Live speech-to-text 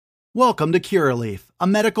Welcome to Curaleaf, a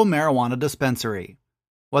medical marijuana dispensary.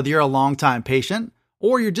 Whether you're a longtime patient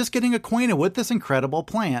or you're just getting acquainted with this incredible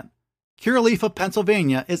plant, Curaleaf of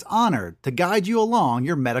Pennsylvania is honored to guide you along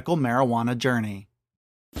your medical marijuana journey.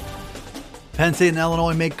 Penn State and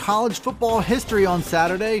Illinois made college football history on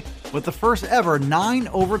Saturday with the first ever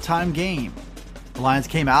 9-overtime game. The Lions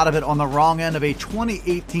came out of it on the wrong end of a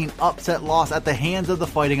 2018 upset loss at the hands of the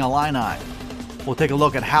Fighting Illini. We'll take a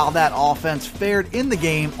look at how that offense fared in the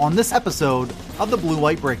game on this episode of the Blue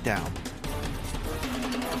White Breakdown.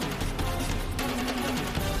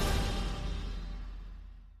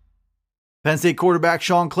 Penn State quarterback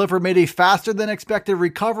Sean Clifford made a faster than expected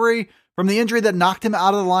recovery from the injury that knocked him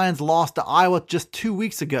out of the Lions' loss to Iowa just 2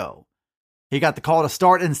 weeks ago. He got the call to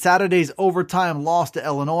start in Saturday's overtime loss to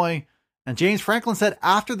Illinois, and James Franklin said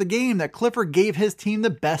after the game that Clifford gave his team the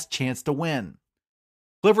best chance to win.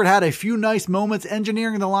 Clifford had a few nice moments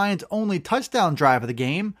engineering the Lions' only touchdown drive of the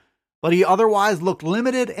game, but he otherwise looked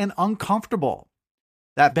limited and uncomfortable.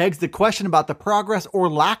 That begs the question about the progress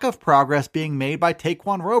or lack of progress being made by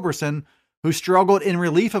Taquan Roberson, who struggled in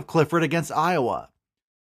relief of Clifford against Iowa.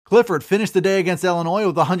 Clifford finished the day against Illinois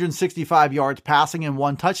with 165 yards passing and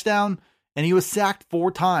 1 touchdown, and he was sacked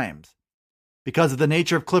 4 times. Because of the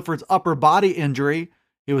nature of Clifford's upper body injury,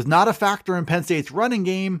 he was not a factor in Penn State's running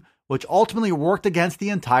game, which ultimately worked against the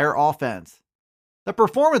entire offense. The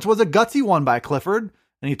performance was a gutsy one by Clifford,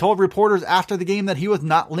 and he told reporters after the game that he was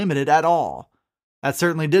not limited at all. That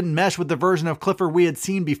certainly didn't mesh with the version of Clifford we had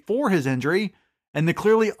seen before his injury, and the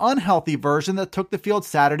clearly unhealthy version that took the field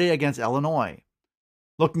Saturday against Illinois.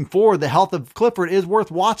 Looking forward, the health of Clifford is worth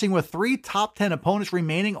watching with 3 top 10 opponents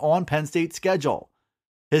remaining on Penn State's schedule.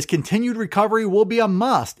 His continued recovery will be a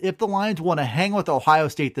must if the Lions want to hang with Ohio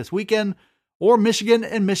State this weekend, or Michigan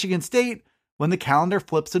and Michigan State when the calendar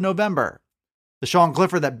flips to November. The Sean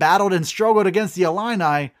Clifford that battled and struggled against the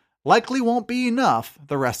Illini likely won't be enough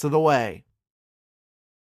the rest of the way.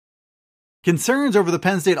 Concerns over the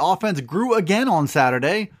Penn State offense grew again on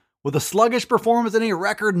Saturday with a sluggish performance in a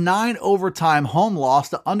record 9-overtime home loss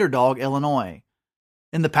to underdog Illinois.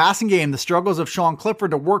 In the passing game, the struggles of Sean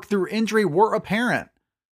Clifford to work through injury were apparent.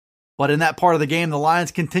 But in that part of the game, the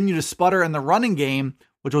Lions continued to sputter in the running game,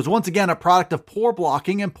 which was once again a product of poor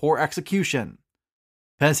blocking and poor execution.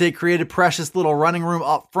 Penn State created precious little running room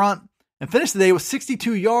up front and finished the day with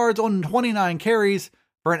 62 yards on 29 carries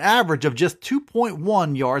for an average of just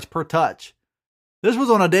 2.1 yards per touch. This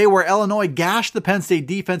was on a day where Illinois gashed the Penn State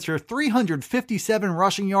defense for 357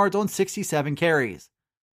 rushing yards on 67 carries.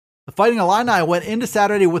 The Fighting Illini went into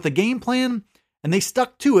Saturday with a game plan, and they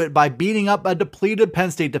stuck to it by beating up a depleted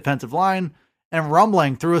Penn State defensive line and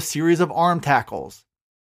rumbling through a series of arm tackles.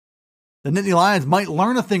 The Nittany Lions might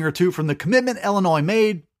learn a thing or two from the commitment Illinois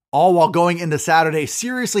made, all while going into Saturday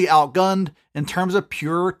seriously outgunned in terms of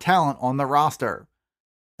pure talent on the roster.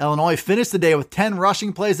 Illinois finished the day with 10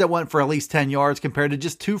 rushing plays that went for at least 10 yards compared to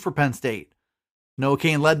just 2 for Penn State. Noah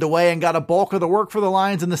Cain led the way and got a bulk of the work for the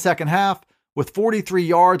Lions in the second half with 43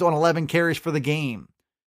 yards on 11 carries for the game.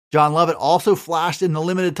 John Lovett also flashed in the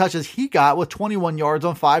limited touches he got with 21 yards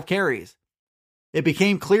on 5 carries. It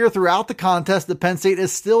became clear throughout the contest that Penn State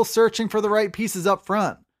is still searching for the right pieces up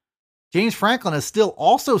front. James Franklin is still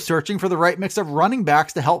also searching for the right mix of running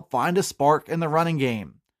backs to help find a spark in the running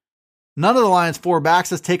game. None of the Lions' 4 backs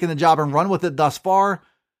has taken the job and run with it thus far,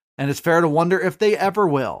 and it's fair to wonder if they ever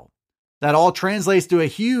will. That all translates to a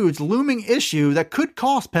huge looming issue that could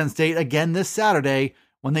cost Penn State again this Saturday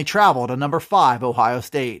when they travel to number 5 Ohio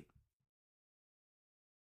State.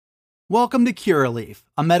 Welcome to Curaleaf,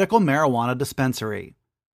 a medical marijuana dispensary.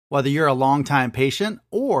 Whether you're a longtime patient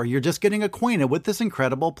or you're just getting acquainted with this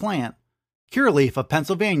incredible plant, Curaleaf of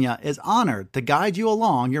Pennsylvania is honored to guide you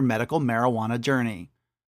along your medical marijuana journey.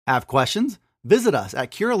 Have questions? Visit us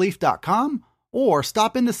at curaleaf.com or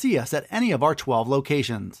stop in to see us at any of our 12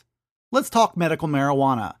 locations. Let's talk medical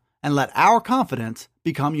marijuana and let our confidence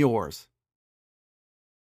become yours.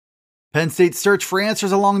 Penn State's search for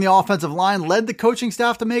answers along the offensive line led the coaching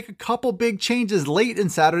staff to make a couple big changes late in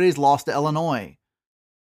Saturday's loss to Illinois.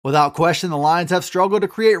 Without question, the Lions have struggled to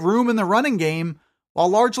create room in the running game while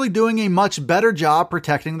largely doing a much better job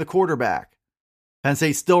protecting the quarterback. Penn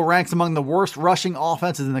State still ranks among the worst rushing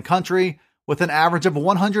offenses in the country with an average of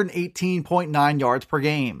 118.9 yards per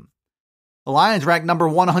game. The Lions rank number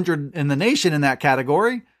 100 in the nation in that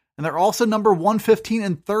category, and they're also number 115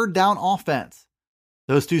 in third down offense.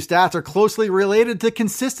 Those 2 stats are closely related to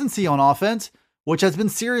consistency on offense, which has been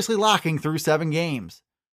seriously lacking through 7 games.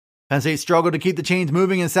 Penn State struggled to keep the chains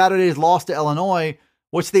moving in Saturday's loss to Illinois,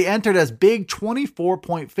 which they entered as big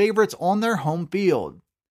 24-point favorites on their home field.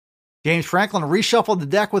 James Franklin reshuffled the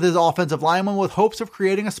deck with his offensive lineman with hopes of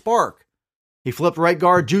creating a spark. He flipped right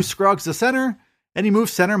guard Juice Scruggs to center, and he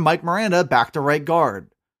moved center Mike Miranda back to right guard.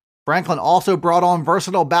 Franklin also brought on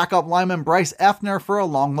versatile backup lineman Bryce Effner for a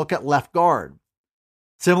long look at left guard.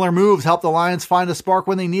 Similar moves helped the Lions find a spark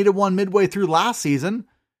when they needed one midway through last season,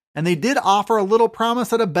 and they did offer a little promise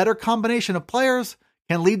that a better combination of players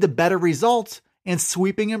can lead to better results and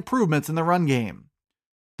sweeping improvements in the run game.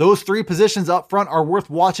 Those three positions up front are worth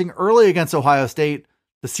watching early against Ohio State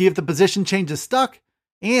to see if the position change is stuck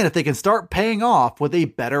and if they can start paying off with a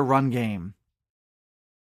better run game.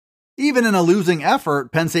 Even in a losing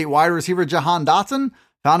effort, Penn State wide receiver Jahan Dotson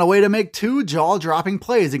found a way to make two jaw-dropping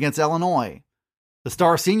plays against Illinois. The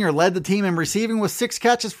star senior led the team in receiving with 6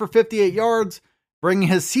 catches for 58 yards, bringing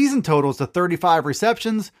his season totals to 35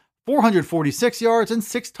 receptions, 446 yards, and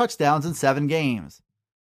 6 touchdowns in 7 games.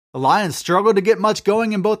 The Lions struggled to get much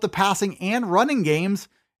going in both the passing and running games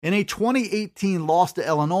in a 2018 loss to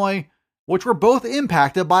Illinois, which were both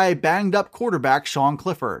impacted by a banged-up quarterback, Sean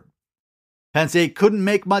Clifford. Penn State couldn't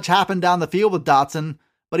make much happen down the field with Dotson,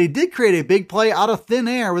 but he did create a big play out of thin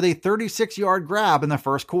air with a 36-yard grab in the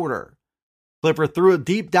first quarter. Clifford threw it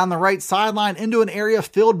deep down the right sideline into an area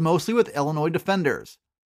filled mostly with Illinois defenders.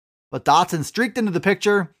 But Dotson streaked into the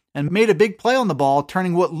picture and made a big play on the ball,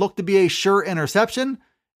 turning what looked to be a sure interception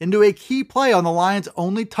into a key play on the Lions'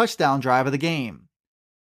 only touchdown drive of the game.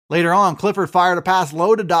 Later on, Clifford fired a pass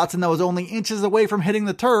low to Dotson that was only inches away from hitting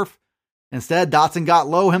the turf. Instead, Dotson got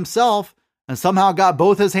low himself and somehow got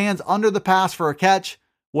both his hands under the pass for a catch,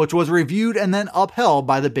 which was reviewed and then upheld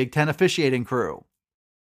by the Big Ten officiating crew.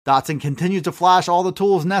 Dotson continues to flash all the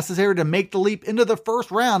tools necessary to make the leap into the first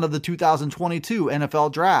round of the 2022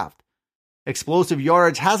 NFL Draft. Explosive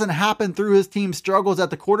yardage hasn't happened through his team's struggles at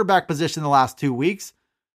the quarterback position the last 2 weeks,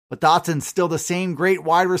 but Dotson's still the same great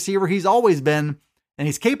wide receiver he's always been, and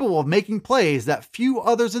he's capable of making plays that few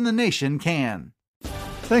others in the nation can.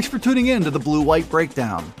 Thanks for tuning in to the Blue White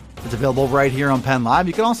Breakdown. It's available right here on Penn Live.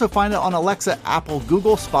 You can also find it on Alexa, Apple,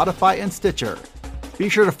 Google, Spotify, and Stitcher. Be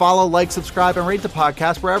sure to follow, like, subscribe, and rate the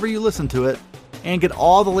podcast wherever you listen to it, and get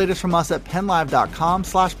all the latest from us at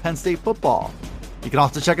PennLive.com/Penn State Football. You can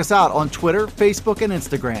also check us out on Twitter, Facebook, and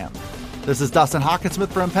Instagram. This is Dustin Hockensmith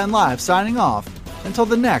from Penn Live signing off until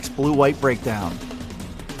the next Blue White Breakdown.